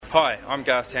Hi, I'm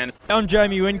Garth Tander. I'm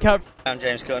Jamie Whincup. I'm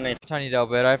James Courtney. Tony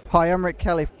D'Alberto. Hi, I'm Rick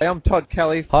Kelly. Hey, I'm Todd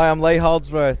Kelly. Hi, I'm Lee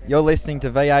Holdsworth. You're listening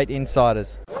to V8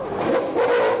 Insiders.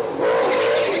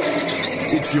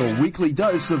 It's your weekly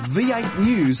dose of V8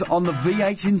 news on the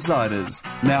V8 Insiders.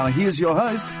 Now here's your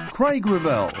host, Craig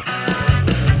Revell.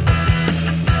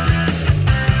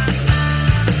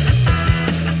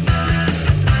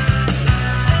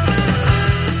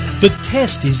 The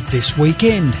test is this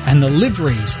weekend, and the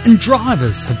liveries and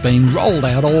drivers have been rolled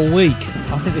out all week.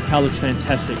 I think the car looks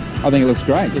fantastic. I think it looks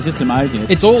great. It's just amazing.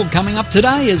 It's all coming up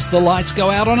today as the lights go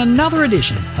out on another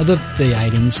edition of the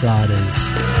V8 Insiders.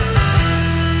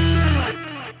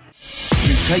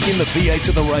 You've taken the V8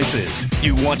 to the races.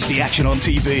 You watch the action on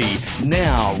TV.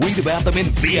 Now read about them in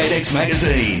V8X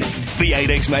Magazine.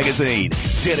 V8X Magazine,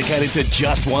 dedicated to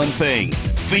just one thing,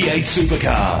 V8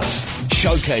 supercars.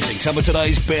 Showcasing some of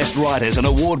today's best writers and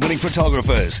award-winning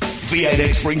photographers,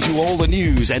 V8X brings you all the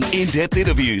news and in-depth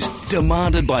interviews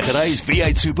demanded by today's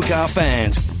V8 supercar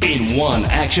fans in one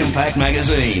action-packed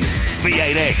magazine.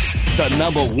 V8X, the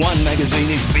 #1 magazine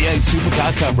in V8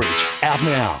 supercar coverage. Out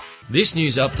now. This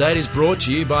news update is brought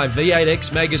to you by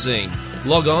V8X Magazine.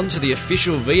 Log on to the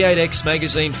official V8X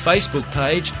Magazine Facebook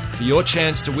page for your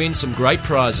chance to win some great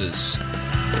prizes.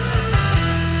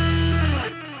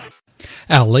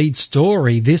 Our lead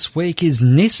story this week is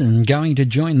Nissan going to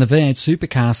join the V8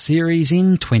 Supercar Series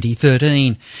in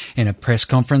 2013. In a press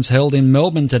conference held in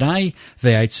Melbourne today,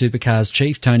 V8 Supercars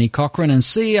Chief Tony Cochrane and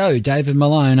CEO David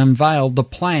Malone unveiled the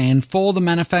plan for the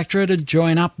manufacturer to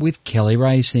join up with Kelly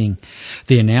Racing.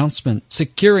 The announcement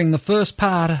securing the first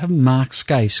part of Mark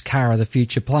Scaife's Car of the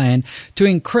Future plan to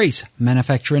increase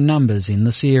manufacturer numbers in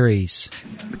the series.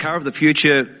 The Car of the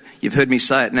Future, you've heard me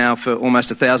say it now for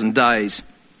almost 1,000 days,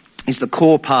 is the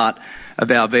core part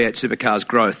of our V8 Supercars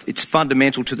growth. It's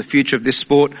fundamental to the future of this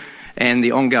sport and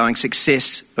the ongoing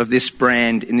success of this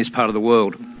brand in this part of the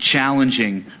world.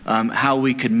 Challenging how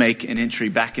we could make an entry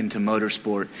back into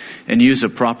motorsport and use a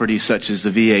property such as the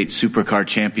V8 Supercar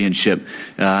Championship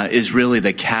is really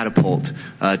the catapult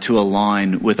to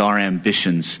align with our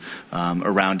ambitions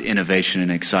around innovation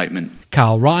and excitement.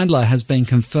 Carl Reindler has been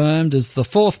confirmed as the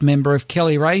fourth member of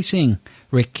Kelly Racing.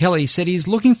 Rick Kelly said he's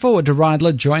looking forward to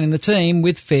Reindler joining the team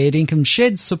with Fair Dinkum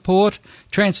Shed's support,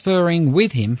 transferring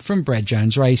with him from Brad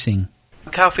Jones Racing.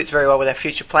 Carl fits very well with our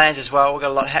future plans as well. We've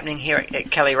got a lot happening here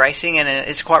at Kelly Racing, and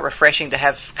it's quite refreshing to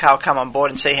have Carl come on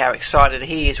board and see how excited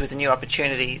he is with the new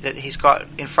opportunity that he's got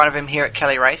in front of him here at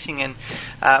Kelly Racing. And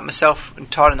myself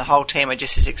and Todd and the whole team are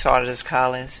just as excited as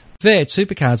Carl is. V8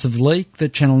 Supercars have leaked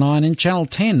that Channel 9 and Channel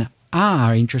 10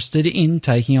 are interested in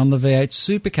taking on the V8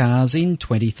 Supercars in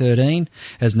 2013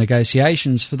 as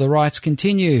negotiations for the rights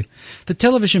continue. The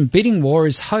television bidding war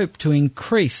is hoped to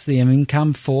increase the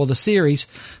income for the series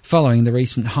following the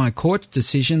recent High Court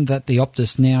decision that the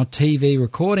Optus Now TV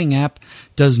recording app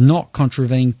does not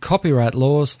contravene copyright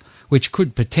laws, which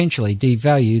could potentially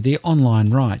devalue the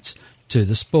online rights to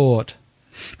the sport.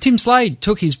 Tim Slade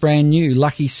took his brand new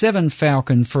Lucky 7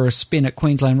 Falcon for a spin at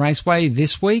Queensland Raceway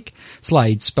this week.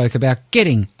 Slade spoke about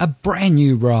getting a brand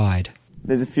new ride.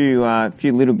 There's a few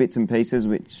little bits and pieces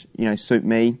which suit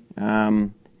me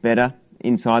better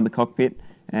inside the cockpit,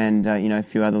 and a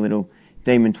few other little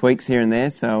demon tweaks here and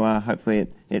there. So hopefully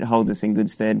it holds us in good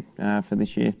stead for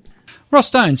this year. Ross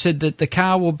Stone said that the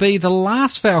car will be the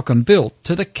last Falcon built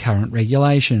to the current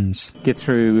regulations. Get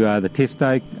through the test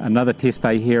day, another test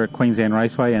day here at Queensland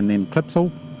Raceway and then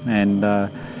Clipsal, and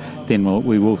then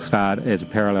we will start as a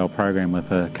parallel program with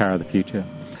the Car of the Future.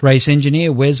 Race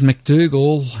engineer Wes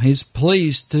McDougall is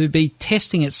pleased to be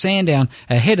testing at Sandown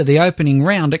ahead of the opening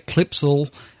round at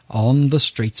Clipsal on the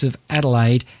streets of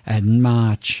Adelaide in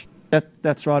March.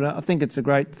 That's right. I think it's a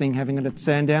great thing having it at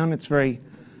Sandown. It's very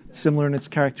similar in its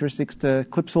characteristics to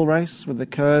Clipsal race with the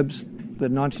curbs, the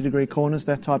 90-degree corners,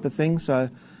 that type of thing. So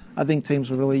I think teams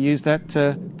will really use that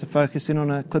to focus in on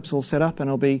a Clipsal setup, and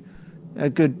it'll be a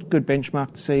good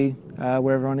benchmark to see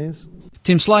where everyone is.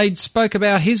 Tim Slade spoke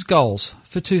about his goals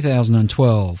for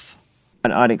 2012.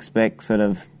 I'd expect sort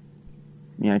of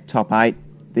top 8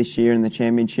 this year in the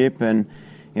championship, and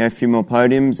a few more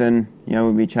podiums, and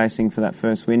we'll be chasing for that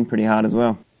first win pretty hard as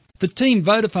well. The Team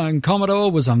Vodafone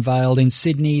Commodore was unveiled in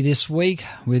Sydney this week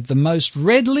with the most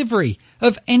red livery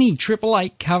of any Triple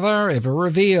Eight cover ever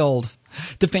revealed.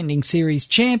 Defending series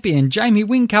champion Jamie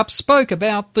Whincup spoke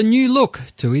about the new look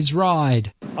to his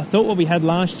ride. I thought what we had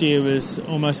last year was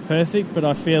almost perfect, but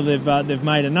I feel they've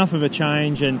made enough of a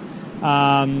change, and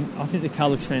I think the car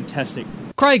looks fantastic.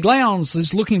 Craig Lowndes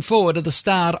is looking forward to the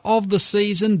start of the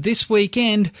season this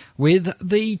weekend with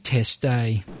the test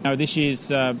day. This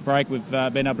year's break, we've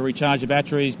been able to recharge the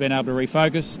batteries, been able to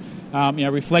refocus,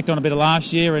 reflect on a bit of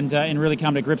last year and really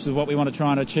come to grips with what we want to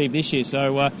try and achieve this year.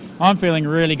 So I'm feeling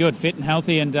really good, fit and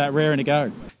healthy and raring to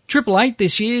go. Triple Eight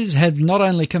this year have not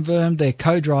only confirmed their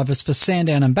co-drivers for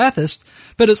Sandown and Bathurst,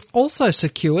 but has also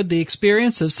secured the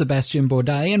experience of Sebastian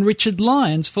Bourdais and Richard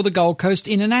Lyons for the Gold Coast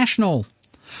International.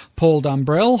 Paul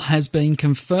Dumbrell has been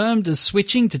confirmed as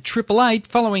switching to Triple Eight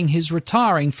following his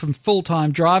retiring from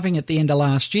full-time driving at the end of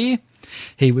last year.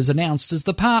 He was announced as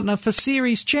the partner for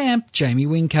series champ Jamie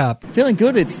Whincup. Feeling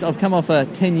good. I've come off a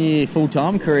 10-year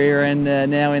full-time career and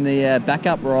now in the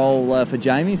backup role for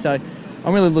Jamie, so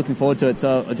I'm really looking forward to it.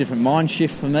 So a different mind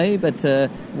shift for me, but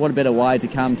what a better way to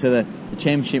come to the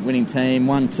championship winning team,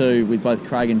 1-2 with both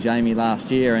Craig and Jamie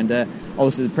last year, and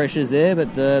obviously the pressure's there,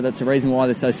 but that's the reason why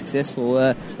they're so successful.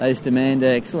 They just demand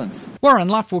excellence. Warren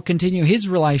Luff will continue his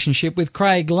relationship with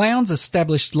Craig Lowndes,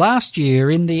 established last year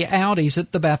in the Audis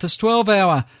at the Bathurst 12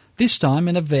 Hour, this time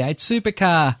in a V8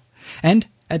 supercar. And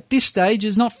at this stage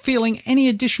is not feeling any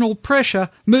additional pressure,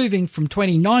 moving from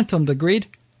 29th on the grid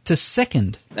to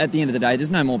second. At the end of the day, there's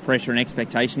no more pressure and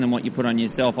expectation than what you put on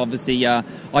yourself. Obviously, I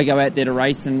go out there to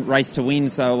race and race to win,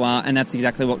 so and that's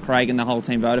exactly what Craig and the whole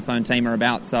Team Vodafone team are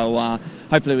about. So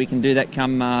hopefully we can do that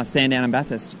come Sandown and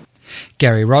Bathurst.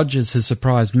 Gary Rogers has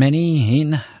surprised many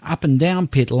in up and down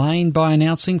pit lane by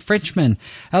announcing Frenchman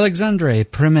Alexandre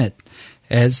Premet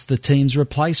as the team's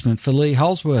replacement for Lee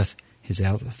Holsworth. His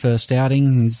first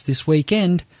outing is this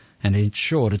weekend, and it's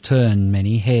sure to turn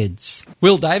many heads.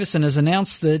 Will Davison has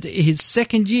announced that his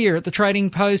second year at the Trading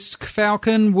Post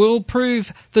Falcon will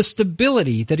prove the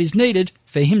stability that is needed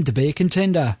for him to be a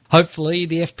contender. Hopefully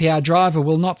the FPR driver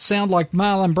will not sound like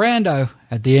Marlon Brando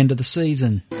at the end of the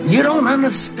season. You don't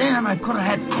understand. I could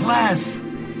have had class.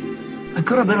 I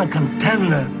could have been a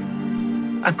contender.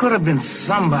 I could have been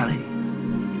somebody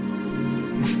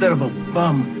instead of a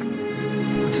bum,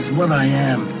 which is what I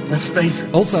am. Let's face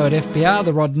it. Also at FPR,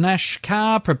 the Rod Nash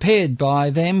car prepared by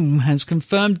them has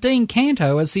confirmed Dean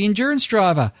Canto as the endurance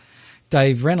driver.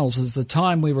 Dave Reynolds, as the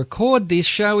time we record this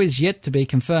show, is yet to be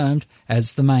confirmed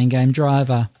as the main game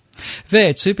driver.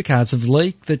 V8 Supercars have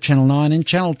leaked that Channel 9 and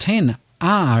Channel 10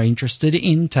 are interested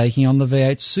in taking on the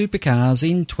V8 Supercars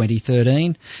in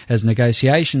 2013 as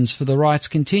negotiations for the rights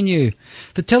continue.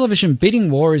 The television bidding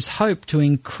war is hoped to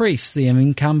increase the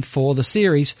income for the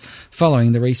series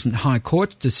following the recent High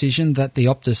Court decision that the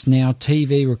Optus Now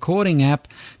TV recording app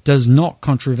does not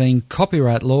contravene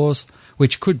copyright laws,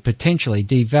 which could potentially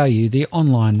devalue the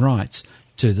online rights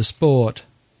to the sport.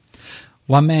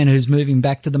 One man who's moving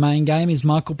back to the main game is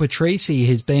Michael Patrese,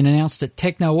 who's been announced at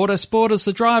Techno Autosport as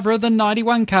the driver of the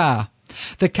 91 car.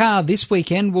 The car this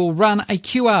weekend will run a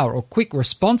QR or quick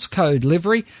response code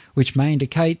livery, which may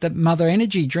indicate that Mother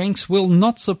Energy drinks will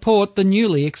not support the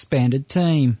newly expanded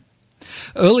team.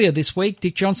 Earlier this week,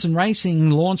 Dick Johnson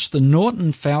Racing launched the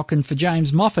Norton Falcon for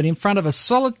James Moffat in front of a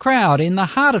solid crowd in the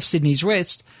heart of Sydney's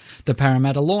West. The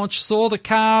Parramatta launch saw the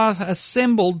car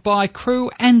assembled by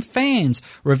crew and fans,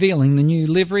 revealing the new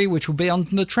livery which will be on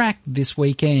the track this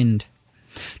weekend.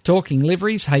 Talking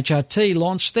liveries, HRT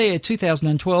launched their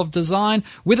 2012 design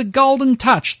with a golden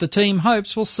touch the team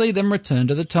hopes will see them return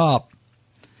to the top.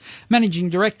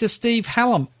 Managing Director Steve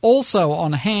Hallam also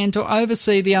on hand to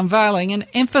oversee the unveiling and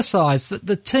emphasise that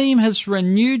the team has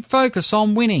renewed focus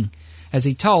on winning, as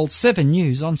he told 7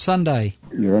 News on Sunday.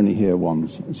 You're only here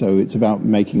once, so it's about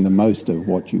making the most of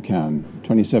what you can.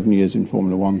 27 years in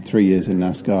Formula One, 3 years in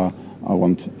NASCAR. I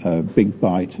want a big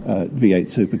bite at V8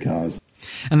 Supercars.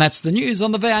 And that's the news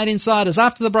on the V8 Insiders.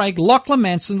 After the break, Lachlan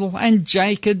Mansell and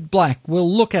Jacob Black will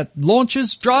look at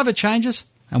launches, driver changes,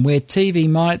 and where TV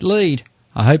might lead.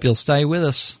 I hope you'll stay with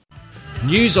us.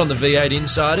 News on the V8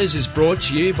 Insiders is brought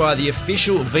to you by the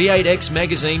official V8X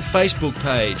Magazine Facebook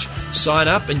page. Sign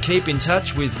up and keep in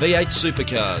touch with V8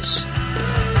 Supercars.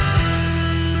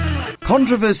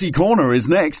 Controversy Corner is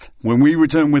next when we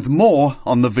return with more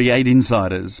on the V8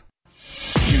 Insiders.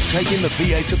 You've taken the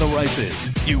V8 to the races.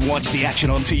 You watch the action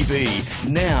on TV.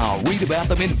 Now read about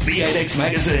them in V8X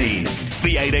Magazine.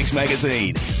 V8X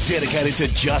Magazine, dedicated to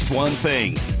just one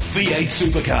thing, V8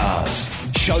 Supercars.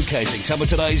 Showcasing some of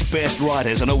today's best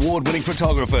writers and award-winning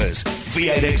photographers,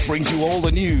 V8X brings you all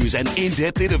the news and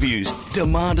in-depth interviews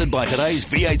demanded by today's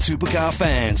V8 Supercar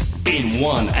fans in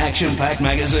one action-packed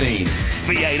magazine.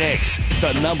 V8X,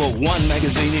 the #1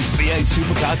 magazine in V8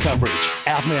 Supercar coverage.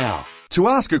 Out now. To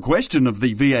ask a question of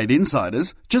the V8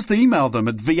 Insiders, just email them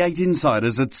at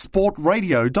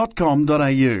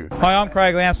v8insiders@sportradio.com.au. Hi, I'm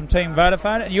Craig Lowndes from Team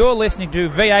Vodafone, and you're listening to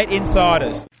V8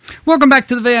 Insiders. Welcome back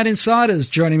to the V8 Insiders.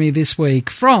 Joining me this week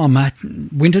from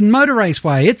Winton Motor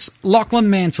Raceway, it's Lachlan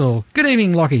Mansell. Good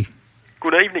evening, Lockie.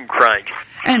 Good evening, Craig.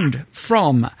 And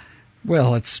from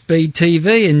Well, it's Speed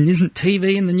TV, and isn't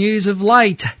TV in the news of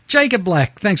late? Jacob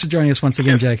Black, thanks for joining us once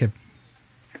again, Jacob.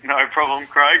 No problem,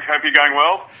 Craig. Hope you're going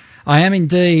well. I am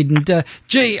indeed. And,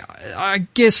 I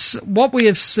guess what we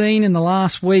have seen in the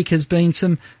last week has been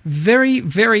some very,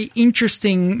 very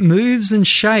interesting moves and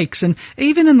shakes. And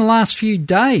even in the last few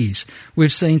days,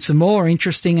 we've seen some more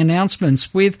interesting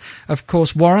announcements with, of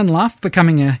course, Warren Luff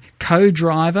becoming a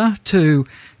co-driver to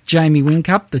Jamie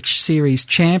Whincup, the series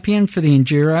champion for the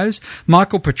Enduros.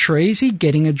 Michael Patrese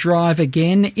getting a drive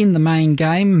again in the main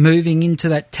game, moving into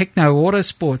that Techno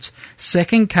Autosports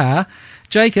second car.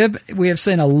 Jacob, we have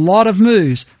seen a lot of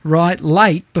moves right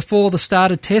late before the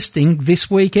start of testing this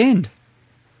weekend.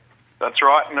 That's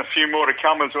right, and a few more to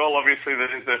come as well. Obviously,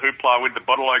 there's the hoopla with the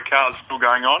Bottle cars still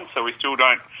going on, so we still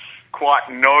don't quite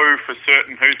know for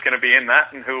certain who's going to be in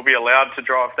that and who will be allowed to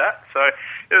drive that. So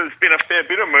there's been a fair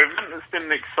bit of movement. It's been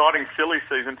an exciting silly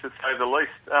season, to say the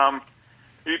least.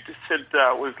 You just said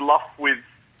it was Luff with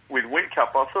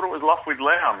Whincup. I thought it was Luff with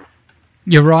Lowndes.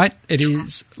 You're right, it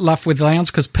is Luff with Lowndes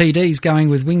because PD's going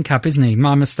with Whincup, isn't he?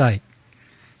 My mistake.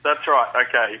 That's right,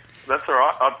 okay. That's all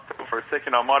right. I thought for a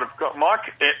second I might have got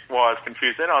Mike. I was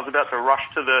confused then. I was about to rush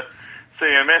to the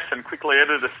CMS and quickly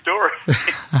edit a story.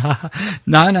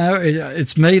 No,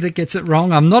 it's me that gets it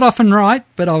wrong. I'm not often right,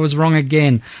 but I was wrong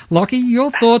again. Lockie, your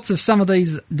thoughts of some of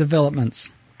these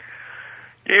developments?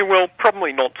 Yeah, well,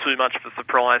 probably not too much of a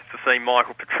surprise to see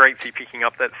Michael Patrese picking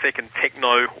up that second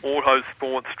Techno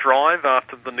Autosports drive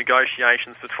after the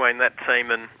negotiations between that team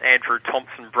and Andrew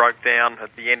Thompson broke down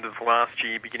at the end of last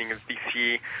year, beginning of this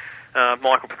year.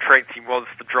 Michael Patrese was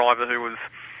the driver who was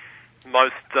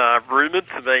most rumoured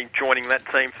to be joining that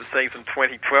team for season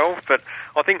 2012, but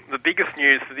I think the biggest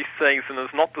news for this season is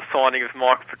not the signing of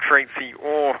Michael Patrese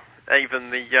or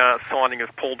even the signing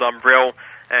of Paul Dumbrell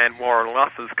and Warren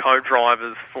Luff as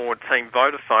co-drivers for Team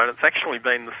Vodafone. It's actually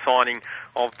been the signing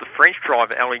of the French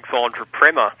driver Alexandre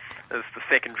Premat as the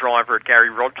second driver at Gary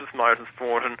Rogers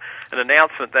Motorsport, and an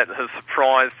announcement that has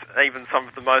surprised even some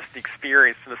of the most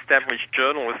experienced and established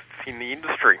journalists in the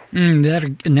industry.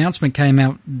 That announcement came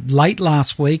out late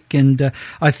last week, and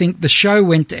I think the show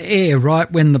went to air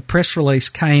right when the press release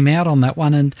came out on that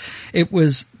one, and it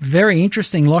was very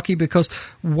interesting, Lockie, because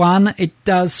one, it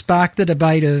does spark the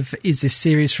debate of, is this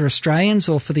series for Australians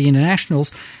or for the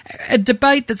internationals? A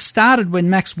debate that started when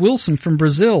Max Wilson from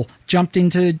Brazil jumped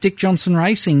into Dick Johnson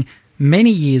Racing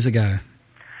many years ago.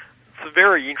 It's a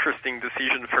very interesting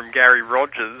decision from Gary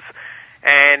Rogers,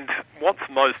 and what's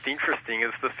most interesting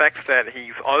is the fact that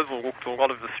he's overlooked a lot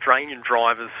of Australian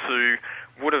drivers who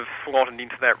would have slotted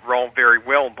into that role very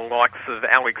well, the likes of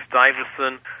Alex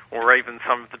Davison or even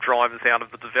some of the drivers out of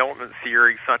the development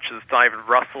series such as David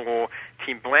Russell or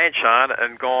Tim Blanchard,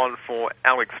 and gone for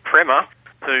Alex Premat,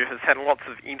 who has had lots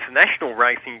of international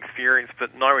racing experience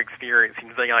but no experience in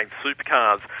V8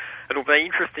 supercars. It'll be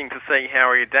interesting to see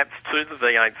how he adapts to the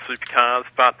V8 supercars,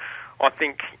 but I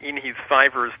think in his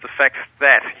favour is the fact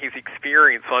that his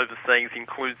experience overseas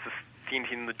includes a stint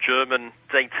in the German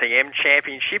DTM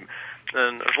Championship,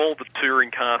 and of all the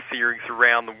touring car series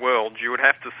around the world, you would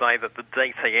have to say that the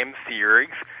DTM series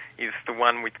is the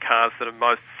one with cars that are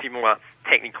most similar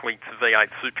technically to V8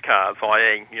 supercars,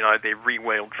 i.e., they're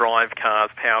rear-wheel drive cars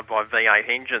powered by V8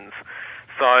 engines.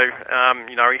 So,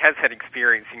 he has had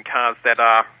experience in cars that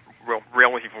are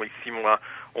relatively similar,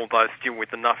 although still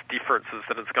with enough differences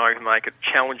that it's going to make it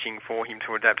challenging for him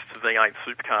to adapt to V8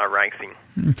 supercar racing.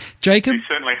 Jacob? He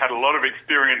certainly had a lot of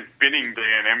experience binning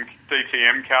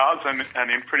DTM cars and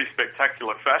in pretty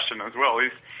spectacular fashion as well.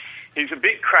 He's a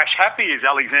bit crash-happy, is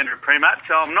Alexandre Premat,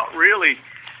 so I'm not really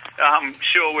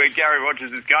sure where Gary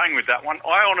Rogers is going with that one.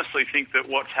 I honestly think that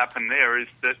what's happened there is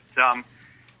that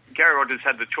Gary Rogers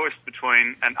had the choice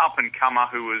between an up-and-comer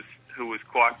who was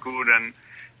quite good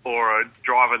or a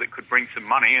driver that could bring some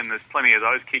money, and there's plenty of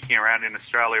those kicking around in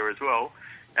Australia as well.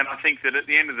 And I think that at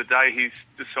the end of the day, he's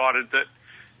decided that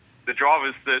the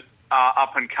drivers that are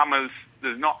up-and-comers,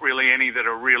 there's not really any that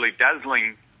are really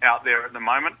dazzling out there at the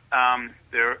moment.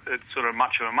 It's sort of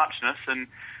much of a muchness, and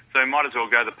so he might as well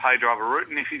go the pay driver route.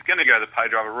 And if he's going to go the pay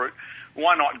driver route,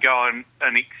 why not go and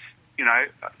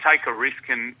take a risk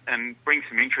and bring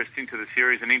some interest into the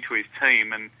series and into his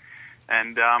team? And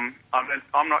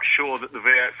I'm not sure that the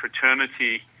V8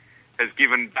 fraternity has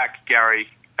given back Gary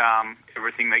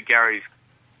everything that Gary's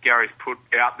put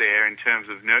out there in terms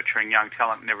of nurturing young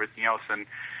talent and everything else. And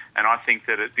I think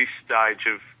that at this stage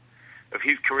of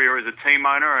his career as a team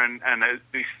owner and at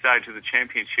this stage of the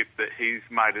championship, that he's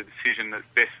made a decision that's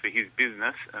best for his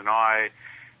business. And I,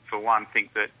 for one,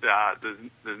 think that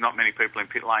there's not many people in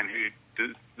pit lane who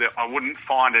I wouldn't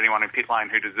find anyone in pit lane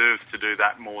who deserves to do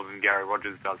that more than Gary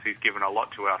Rogers does. He's given a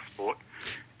lot to our sport,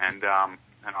 and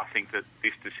I think that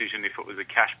this decision, if it was a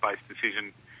cash-based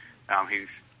decision, he's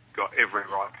got every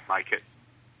right to make it.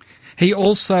 He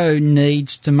also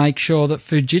needs to make sure that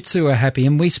Fujitsu are happy,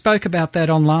 and we spoke about that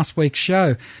on last week's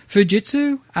show.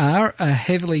 Fujitsu are a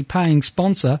heavily paying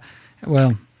sponsor,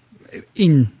 well,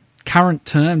 in current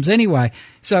terms anyway,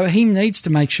 so he needs to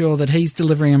make sure that he's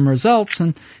delivering him results,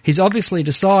 and he's obviously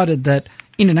decided that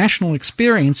international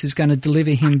experience is going to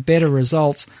deliver him better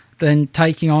results than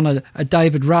taking on a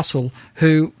David Russell,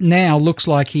 who now looks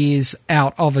like he is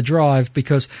out of a drive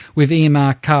because we've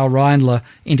earmarked Carl Reindler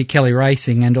into Kelly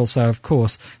Racing and also, of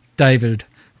course, David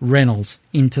Reynolds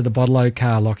into the Bottle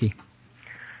car, Lockie.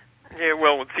 Yeah,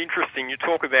 well, it's interesting. You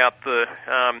talk about the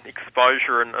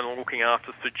exposure and looking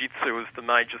after Fujitsu as the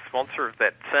major sponsor of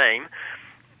that team.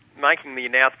 Making the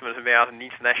announcement about an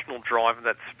international driver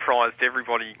that surprised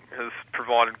everybody has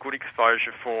provided good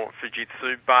exposure for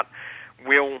Fujitsu, but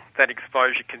will that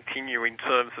exposure continue in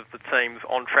terms of the team's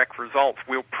on-track results?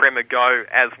 Will Prema go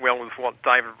as well as what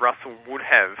David Russell would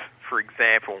have, for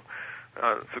example?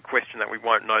 It's a question that we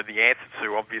won't know the answer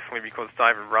to, obviously, because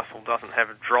David Russell doesn't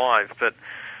have a drive. But,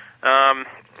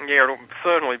 it'll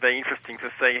certainly be interesting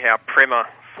to see how Prema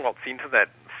slots into that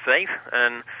seat.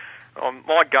 And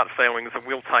my gut feeling is it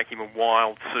will take him a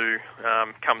while to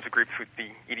come to grips with the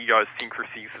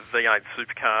idiosyncrasies of V8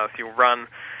 supercars. He'll run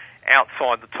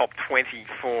outside the top 20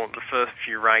 for the first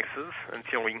few races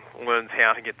until he learns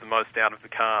how to get the most out of the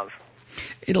cars.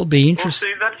 It'll be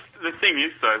interesting. Well, see, the thing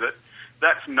is, though,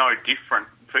 that's no different.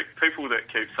 People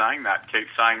that keep saying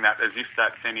that as if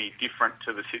that's any different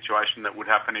to the situation that would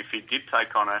happen if he did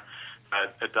take on a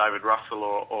David Russell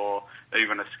or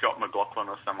even a Scott McLaughlin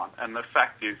or someone. And the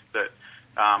fact is that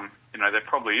there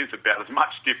probably is about as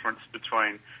much difference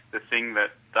between the thing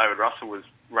that David Russell was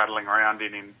rattling around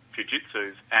in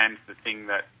Fujitsu's and the thing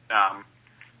that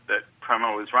that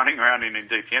Prema was running around in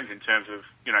DTMs in terms of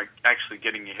actually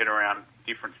getting your head around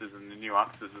differences and the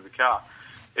nuances of the car.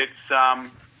 It's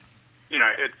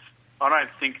I don't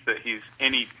think that he's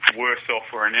any worse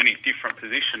off or in any different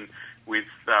position with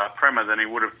Prema than he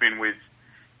would have been with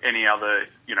any other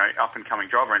up and coming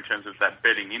driver in terms of that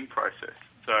bedding in process.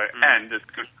 So and it's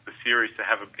good for the series to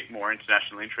have a bit more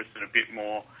international interest and a bit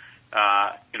more.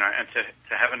 And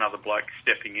to have another bloke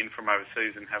stepping in from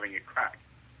overseas and having a crack.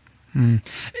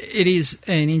 It is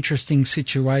an interesting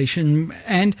situation,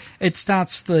 and it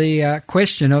starts the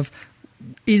question of,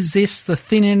 is this the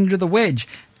thin end of the wedge?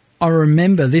 I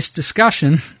remember this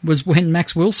discussion was when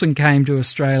Max Wilson came to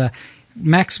Australia.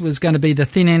 Max was going to be the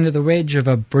thin end of the wedge of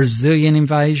a Brazilian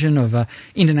invasion, of an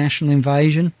international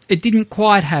invasion. It didn't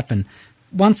quite happen.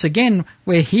 Once again,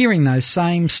 we're hearing those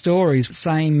same stories,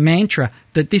 same mantra,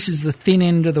 that this is the thin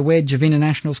end of the wedge of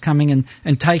internationals coming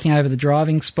and taking over the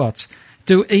driving spots.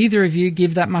 Do either of you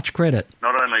give that much credit?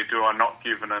 Not only do I not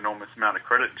give an enormous amount of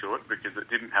credit to it, because it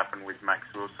didn't happen with Max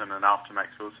Wilson and after Max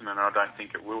Wilson, and I don't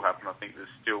think it will happen. I think there's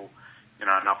still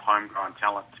enough homegrown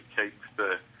talent to keep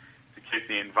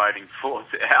the invading force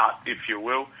out, if you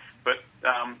will. But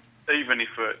even if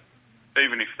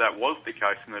that was the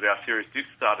case and that our series did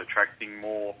start attracting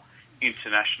more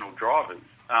international drivers,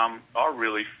 I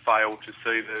really fail to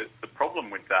see the problem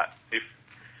with that. If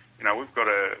we've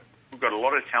got a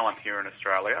lot of talent here in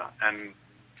Australia and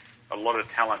a lot of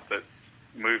talent that's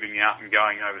moving out and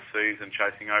going overseas and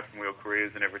chasing open wheel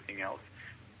careers and everything else.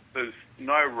 There's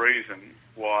no reason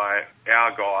why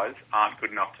our guys aren't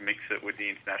good enough to mix it with the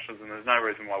internationals, and there's no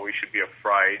reason why we should be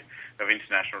afraid of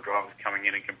international drivers coming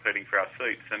in and competing for our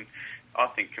seats. And I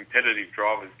think competitive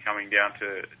drivers coming down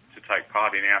to take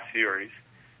part in our series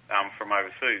from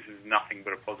overseas is nothing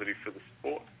but a positive for the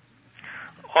sport.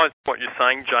 I know what you're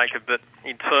saying, Jacob, but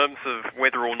in terms of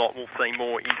whether or not we'll see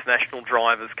more international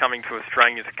drivers coming to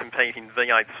Australia to compete in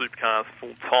V8 supercars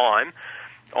full time,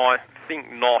 I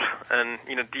think not. And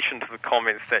in addition to the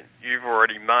comments that you've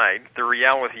already made, the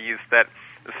reality is that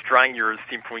Australia is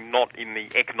simply not in the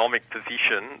economic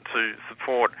position to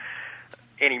support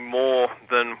any more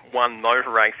than one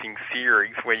motor racing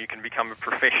series where you can become a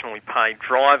professionally paid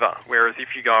driver. Whereas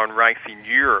if you go and race in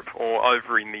Europe or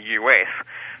over in the US,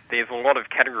 there's a lot of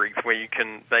categories where you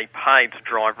can be paid to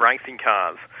drive racing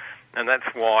cars. And that's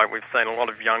why we've seen a lot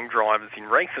of young drivers in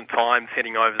recent times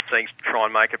heading overseas to try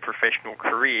and make a professional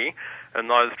career. And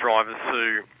those drivers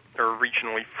who are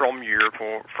originally from Europe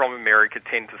or from America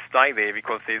tend to stay there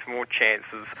because there's more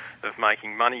chances of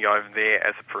making money over there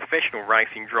as a professional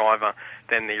racing driver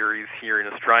than there is here in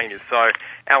Australia. So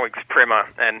Alex Premat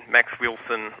and Max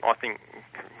Wilson, I think,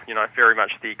 very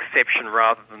much the exception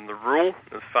rather than the rule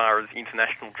as far as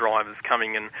international drivers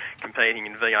coming and competing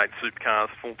in V8 supercars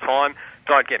full time.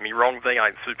 Don't get me wrong,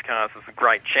 V8 supercars is a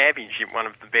great championship, one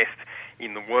of the best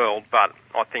in the world, but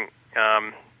I think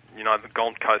the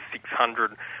Gold Coast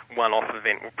 600 one-off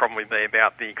event will probably be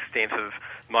about the extent of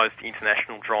most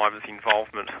international drivers'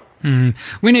 involvement.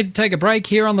 We need to take a break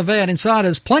here on the V8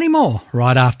 Insiders. Plenty more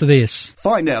right after this.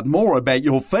 Find out more about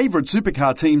your favourite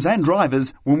supercar teams and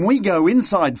drivers when we go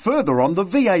inside further on the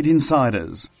V8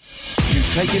 Insiders.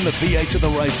 You've taken the V8 to the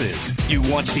races. You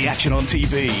watch the action on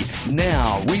TV.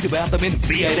 Now read about them in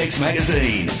V8X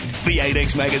Magazine.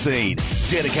 V8X Magazine,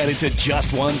 dedicated to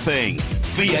just one thing,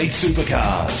 V8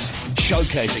 supercars.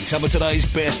 Showcasing some of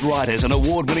today's best writers and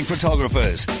award-winning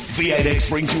photographers, V8X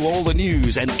brings you all the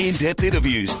news and in-depth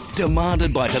interviews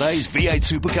demanded by today's V8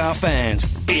 supercar fans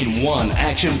in one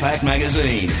action-packed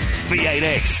magazine.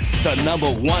 V8X, the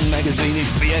 #1 magazine in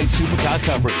V8 supercar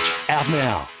coverage. Out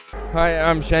now. Hi,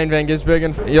 I'm Shane Van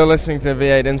Gisbergen. You're listening to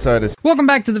V8 Insiders. Welcome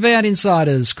back to the V8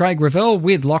 Insiders. Craig Revell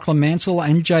with Lachlan Mansell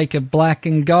and Jacob Black.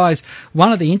 And guys,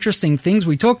 one of the interesting things,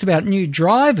 we talked about new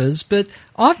drivers, but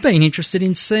I've been interested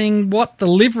in seeing what the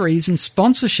liveries and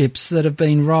sponsorships that have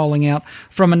been rolling out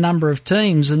from a number of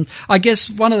teams. And I guess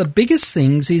one of the biggest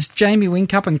things is Jamie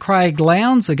Whincup and Craig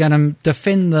Lowndes are going to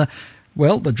defend the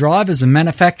drivers and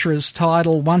manufacturers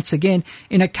title once again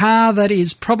in a car that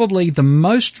is probably the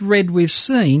most red we've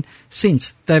seen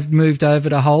since they've moved over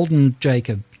to Holden,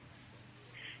 Jacob.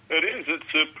 It is.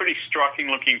 It's a pretty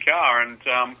striking-looking car, and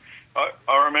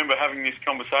I remember having this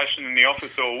conversation in the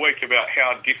office all week about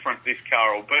how different this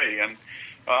car will be, and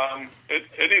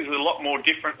it is a lot more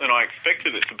different than I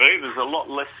expected it to be. There's a lot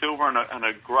less silver and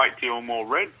a great deal more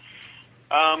red.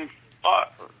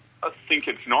 I think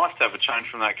it's nice to have a change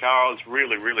from that car. I was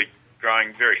really, really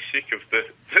growing very sick of the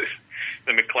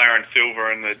McLaren silver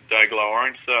and the Dayglow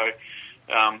orange. So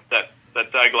that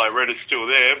Dayglow red is still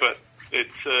there, but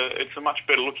it's a much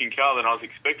better looking car than I was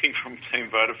expecting from Team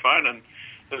Vodafone, and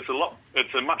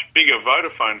it's a much bigger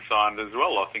Vodafone sign as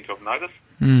well, I think I've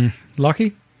noticed.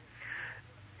 Lockie?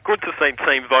 Good to see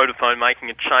Team Vodafone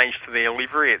making a change to their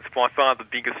livery. It's by far the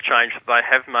biggest change that they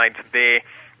have made to their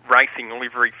racing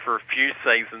livery for a few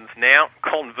seasons now.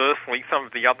 Conversely, some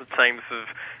of the other teams have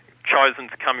chosen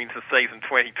to come into season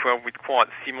 2012 with quite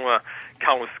similar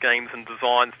colour schemes and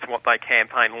designs to what they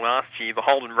campaigned last year. The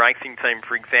Holden Racing team,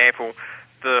 for example,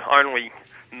 the only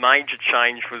major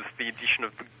change was the addition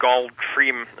of the gold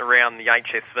trim around the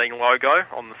HSV logo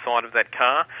on the side of that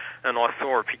car, and I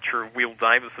saw a picture of Will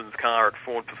Davison's car at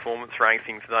Ford Performance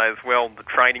Racing today as well, the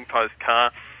Trading Post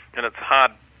car, and it's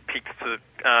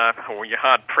you're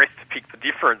hard pressed to pick the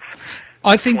difference.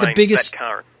 I think the biggest that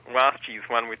car and last year's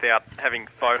one without having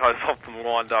photos of them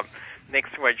lined up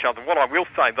next to each other. What I will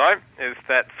say though is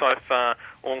that so far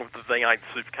all of the V8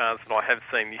 supercars that I have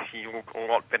seen this year look a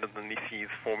lot better than this year's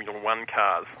Formula One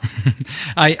cars.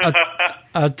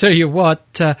 I'll tell you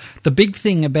what, the big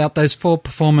thing about those Ford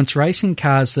Performance Racing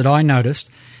cars that I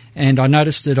noticed, and I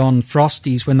noticed it on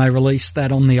Frosties when they released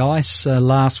that on the ice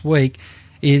last week,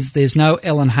 is there's no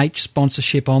L&H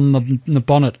sponsorship on the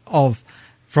bonnet of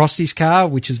Frosty's car,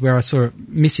 which is where I saw it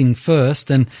missing first,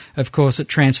 and of course it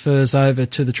transfers over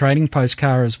to the Trading Post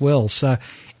car as well. So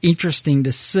interesting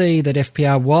to see that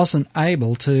FPR wasn't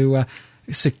able to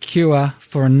secure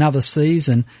for another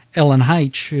season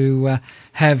L&H, who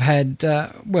have had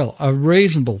a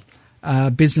reasonable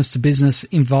business-to-business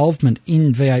involvement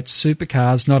in V8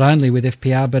 supercars, not only with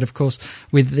FPR, but of course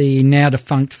with the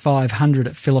now-defunct 500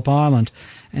 at Phillip Island.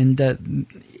 And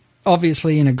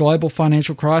obviously in a global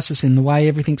financial crisis, in the way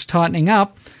everything's tightening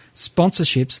up,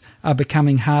 sponsorships are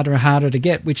becoming harder and harder to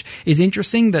get, which is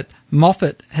interesting that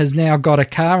Moffat has now got a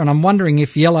car, and I'm wondering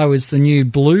if yellow is the new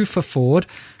blue for Ford,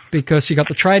 because you got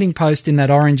the Trading Post in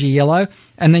that orangey yellow,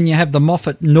 and then you have the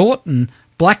Moffat Norton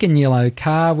black and yellow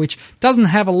car, which doesn't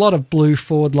have a lot of blue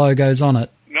Ford logos on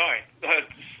it. No,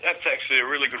 that's actually a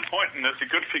really good point, and it's a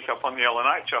good pick-up on the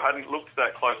L&H. I hadn't looked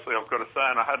that closely, I've got to say,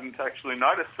 and I hadn't actually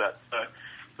noticed that.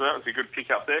 So that was a good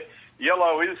pick-up there.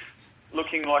 Yellow is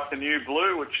looking like the new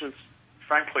blue, which is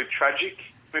frankly tragic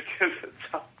because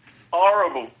it's a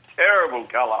horrible, terrible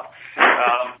colour.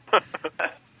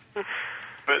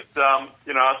 But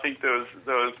I think there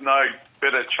was no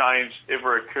better change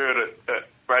ever occurred at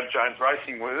Brad Jones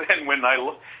Racing than when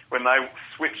they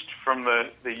switched from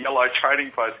the yellow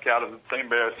Trading Post car to the Team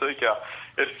BOC car.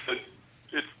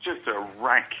 It's just a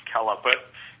rank colour, but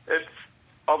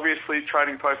obviously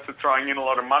Trading Post are throwing in a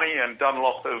lot of money, and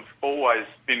Dunlop have always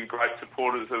been great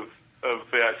supporters of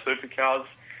V8 supercars.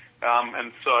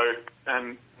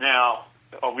 And now,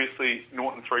 obviously,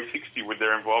 Norton 360 with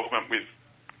their involvement with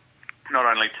not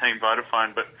only Team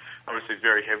Vodafone, but obviously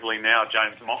very heavily now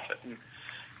James Moffat. And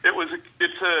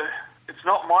it's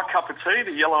not my cup of tea,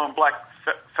 the yellow and black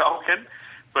Falcon,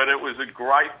 but it was a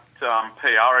great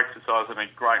PR exercise and a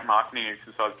great marketing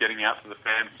exercise getting out to the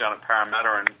fans down at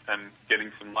Parramatta and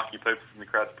getting some lucky people from the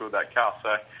crowd to build that car.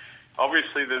 So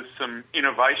obviously there's some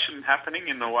innovation happening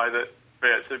in the way that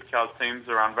V8 Supercars teams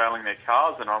are unveiling their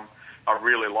cars, and I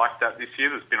really like that this year.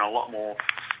 There's been a lot more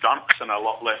stunts and a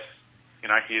lot less,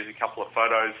 here's a couple of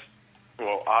photos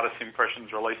or artist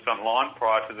impressions released online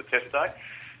prior to the test day.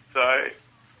 So,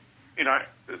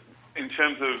 in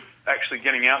terms of actually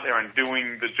getting out there and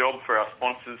doing the job for our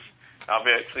sponsors, our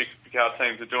V8 Supercar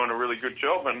teams are doing a really good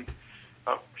job, and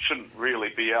shouldn't really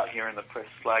be out here in the press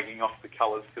slagging off the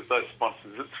colours, because those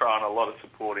sponsors are throwing a lot of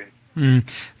support in.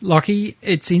 Lockie,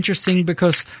 it's interesting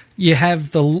because you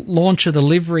have the launch of the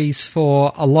liveries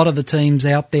for a lot of the teams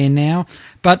out there now,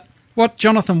 but what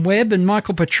Jonathan Webb and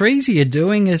Michael Patrese are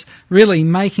doing is really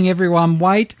making everyone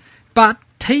wait, but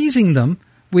teasing them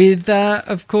with,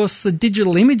 of course, the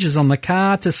digital images on the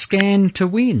car to scan to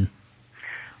win.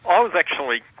 I was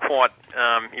actually quite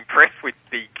impressed with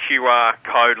the QR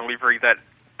code livery that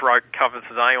broke cover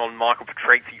today on Michael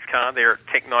Patrese's car there at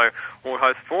Techno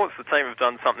Autosports. The team have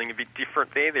done something a bit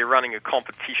different there. They're running a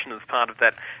competition as part of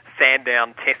that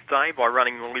Sandown test day by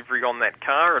running the livery on that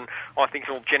car, and I think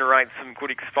it'll generate some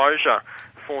good exposure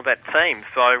for that team.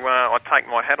 So I take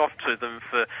my hat off to them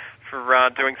for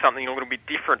doing something a little bit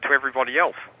different to everybody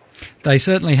else. They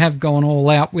certainly have gone all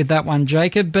out with that one,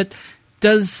 Jacob, but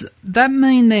does that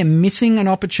mean they're missing an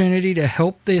opportunity to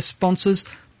help their sponsors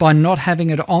by not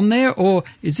having it on there, or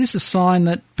is this a sign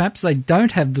that perhaps they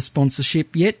don't have the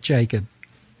sponsorship yet, Jacob?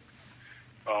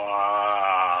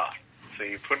 So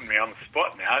you're putting me on the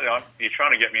spot now. You're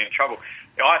trying to get me in trouble.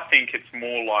 I think it's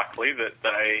more likely that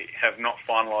they have not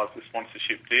finalised the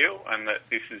sponsorship deal, and that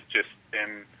this is just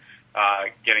them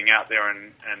getting out there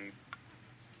and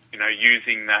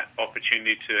using that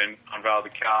opportunity to unveil the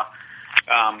car,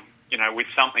 with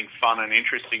something fun and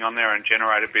interesting on there and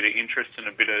generate a bit of interest and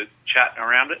a bit of chat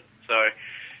around it. So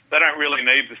they don't really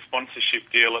need the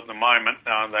sponsorship deal at the moment.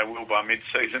 They will by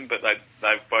mid-season, but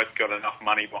they've both got enough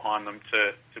money behind them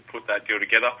to put that deal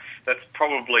together. That's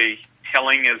probably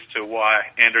telling as to why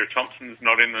Andrew Thompson's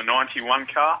not in the 91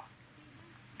 car.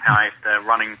 If they're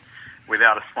running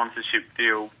without a sponsorship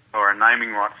deal or a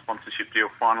naming rights sponsorship deal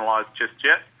finalised just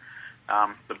yet,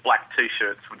 the black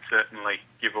T-shirts would certainly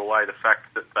give away the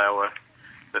fact that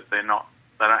they don't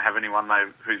have anyone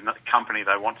whose company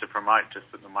they want to promote just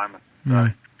at the moment. So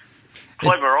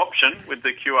clever option with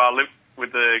the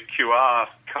QR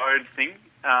code thing,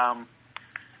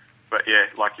 but yeah,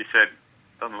 like you said,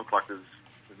 doesn't look like there's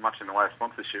much in the way of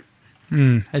sponsorship.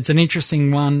 It's an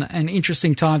interesting one and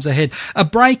interesting times ahead. A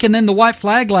break and then the white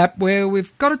flag lap, where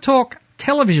we've got to talk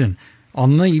television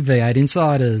on the V8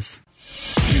 Insiders.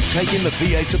 You've taken the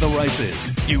V8 to the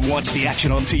races. You watch the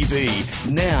action on TV.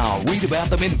 Now read about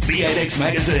them in V8X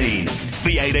Magazine.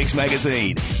 V8X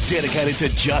Magazine, dedicated to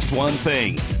just one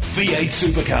thing, V8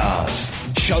 Supercars.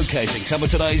 Showcasing some of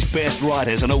today's best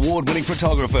writers and award-winning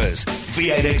photographers,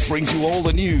 V8X brings you all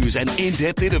the news and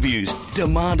in-depth interviews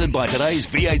demanded by today's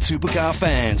V8 Supercar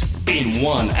fans in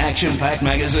one action-packed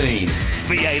magazine.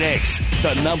 V8X,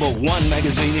 the #1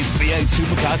 magazine in V8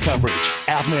 Supercar coverage.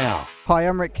 Out now. Hi,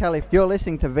 I'm Rick Kelly. You're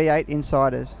listening to V8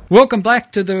 Insiders. Welcome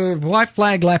back to the white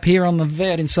flag lap here on the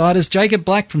V8 Insiders. Jacob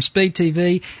Black from Speed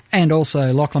TV and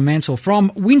also Lachlan Mansell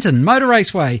from Winton Motor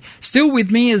Raceway. Still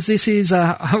with me as this is,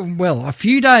 a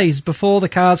few days before the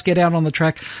cars get out on the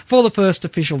track for the first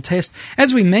official test.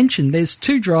 As we mentioned, there's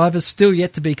 2 drivers still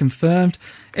yet to be confirmed.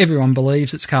 Everyone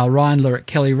believes it's Carl Reindler at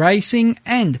Kelly Racing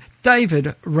and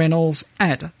David Reynolds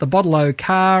at the Bottle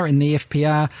car in the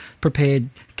FPR prepared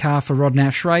car for Rod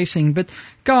Nash Racing. But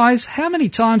guys, how many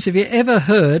times have you ever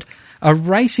heard a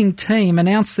racing team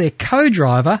announce their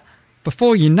co-driver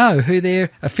before you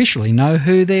officially know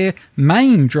who their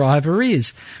main driver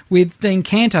is? With Dean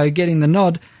Canto getting the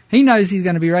nod, he knows he's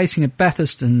going to be racing at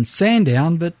Bathurst and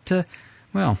Sandown, but,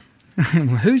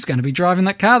 who's going to be driving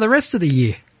that car the rest of the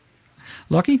year?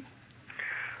 Lockie?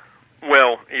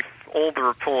 Well, if all the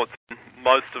reports,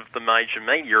 most of the major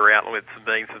media outlets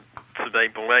are to be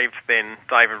believed, then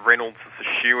David Reynolds is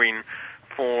a shoo-in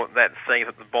for that seat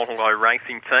at the Bottle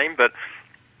Racing team. But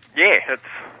yeah, it's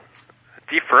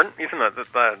different, isn't it,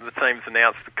 that the teams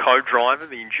announced the co-driver,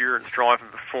 the endurance driver,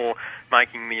 before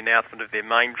making the announcement of their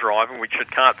main driver, which it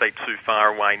can't be too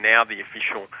far away now, the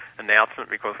official announcement,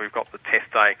 because we've got the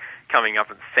test day coming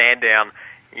up at Sandown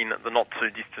in the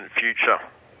not-too-distant future.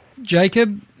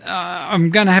 Jacob, I'm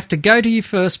going to have to go to you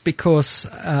first because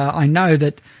I know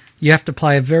that you have to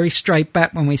play a very straight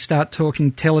bat when we start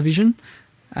talking television,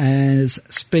 as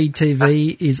Speed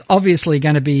TV is obviously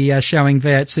going to be showing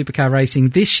V8 Supercar racing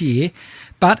this year,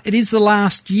 but it is the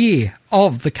last year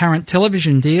of the current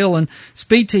television deal, and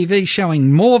Speed TV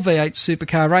showing more V8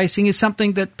 Supercar racing is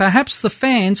something that perhaps the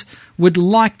fans would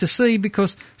like to see,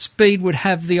 because Speed would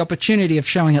have the opportunity of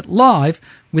showing it live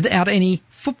without any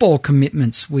football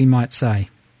commitments, we might say.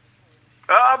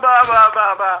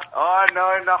 I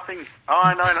know nothing.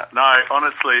 No,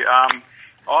 honestly,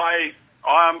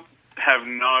 I have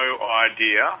no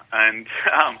idea, and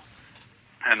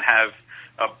have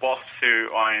a boss who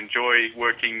I enjoy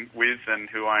working with and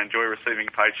who I enjoy receiving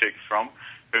paychecks from,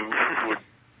 who would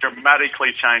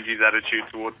dramatically change his attitude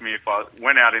towards me if I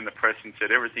went out in the press and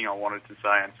said everything I wanted to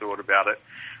say and thought about it.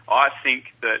 I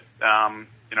think that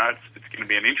it's going to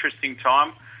be an interesting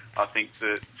time. I think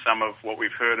that some of what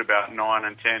we've heard about 9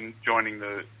 and 10 joining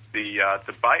the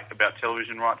debate about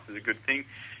television rights is a good thing.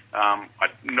 I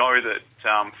know that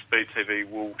Speed TV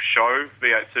will show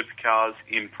V8 Supercars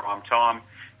in prime time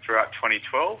throughout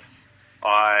 2012.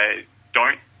 I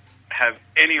don't have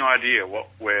any idea what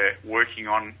we're working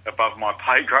on above my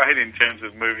pay grade in terms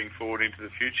of moving forward into the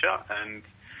future, and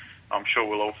I'm sure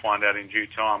we'll all find out in due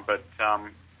time. But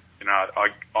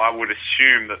I would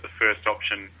assume that the first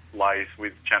option lays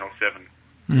with Channel 7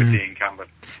 with the incumbent.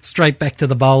 Straight back to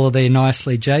the bowler there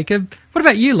nicely, Jacob. What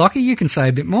about you, Lockie? You can say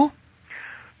a bit more.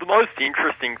 The most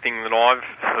interesting thing that I've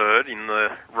heard in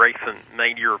the recent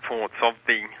media reports of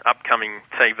the upcoming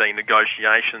TV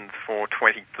negotiations for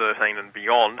 2013 and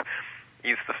beyond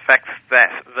is the fact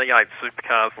that V8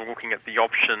 Supercars are looking at the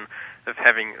option of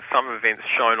having some events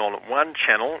shown on one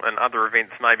channel and other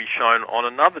events maybe shown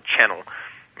on another channel.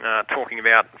 Talking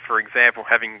about, for example,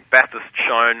 having Bathurst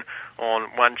shown on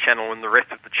one channel and the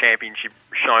rest of the championship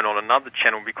shown on another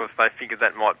channel, because they figure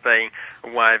that might be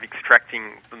a way of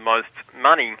extracting the most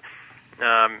money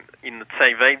in the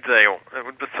TV deal. It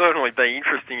would certainly be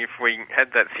interesting if we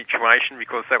had that situation,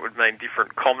 because that would mean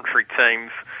different commentary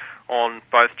teams on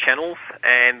both channels,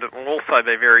 and it will also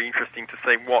be very interesting to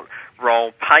see what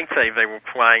role pay TV will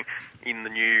play in the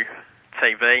new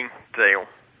TV deal.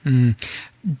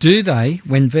 Do they,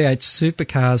 when V8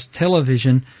 Supercars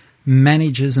television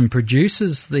manages and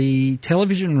produces the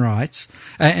television rights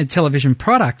and television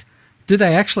product, do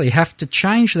they actually have to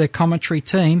change their commentary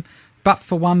team but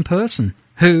for one person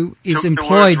who is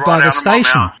employed by the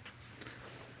station?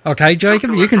 Okay, Jacob,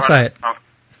 you can say it.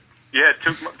 Yeah,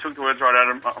 took the words right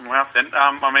out of my mouth then.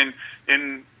 I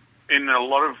mean, in a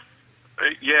lot of...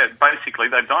 basically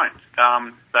they don't.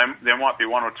 There might be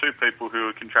one or two people who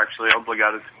are contractually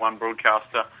obligated to one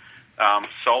broadcaster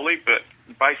solely, but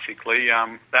basically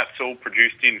that's all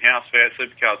produced in-house. V8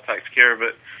 Supercars takes care of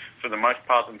it for the most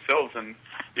part themselves, and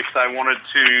if they wanted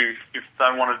to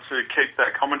keep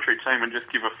that commentary team and just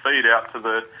give a feed out to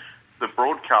the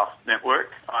broadcast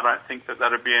network, I don't think that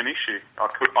would be an issue. I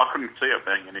couldn't see it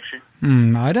being an issue.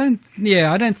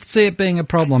 I don't see it being a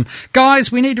problem.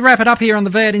 Guys, we need to wrap it up here on the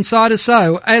V8 Insider.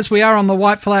 So, as we are on the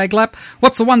white flag lap,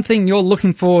 what's the one thing you're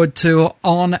looking forward to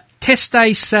on Test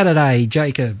Day Saturday,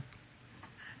 Jacob?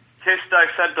 Test Day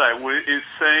Saturday is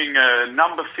seeing a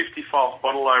number 55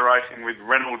 Bottle-O racing with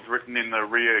Reynolds written in the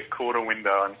rear quarter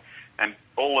window, and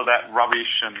all of that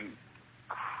rubbish and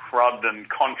crud and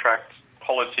contract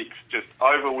politics just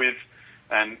over with,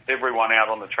 and everyone out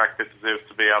on the track that deserves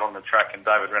to be out on the track, and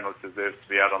David Reynolds deserves to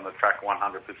be out on the track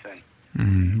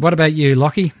 100%. What about you,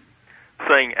 Lockie?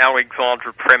 Seeing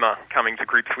Alexandra Prema coming to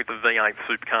grips with the V8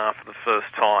 Supercar for the first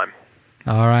time.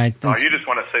 All right. You just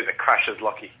want to see the crashes,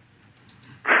 Lockie.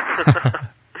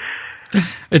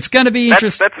 It's going to be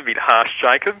interesting. That's a bit harsh,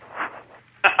 Jacob.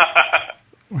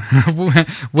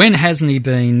 When hasn't he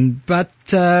been? But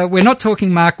we're not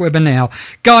talking Mark Webber now.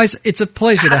 Guys, it's a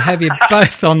pleasure to have you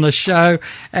both on the show.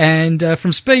 And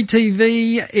from Speed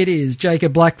TV, it is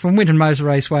Jacob Black from Winton Motor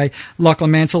Raceway,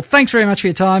 Lachlan Mansell. Thanks very much for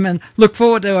your time, and look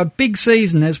forward to a big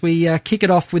season as we kick it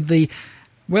off with the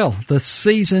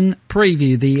season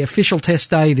preview, the official test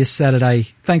day this Saturday.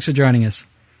 Thanks for joining us.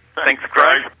 Thanks,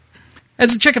 Craig.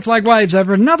 As the checker flag waves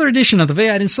over another edition of the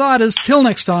V8 Insiders, till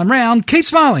next time round, keep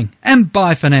smiling and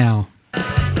bye for now.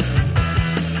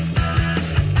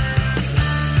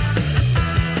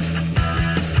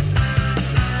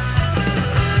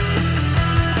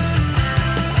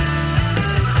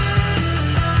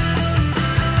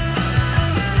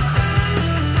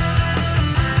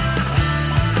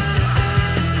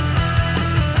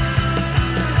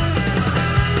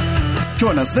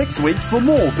 Join us next week for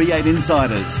more V8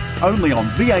 Insiders, only on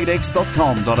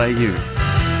v8x.com.au.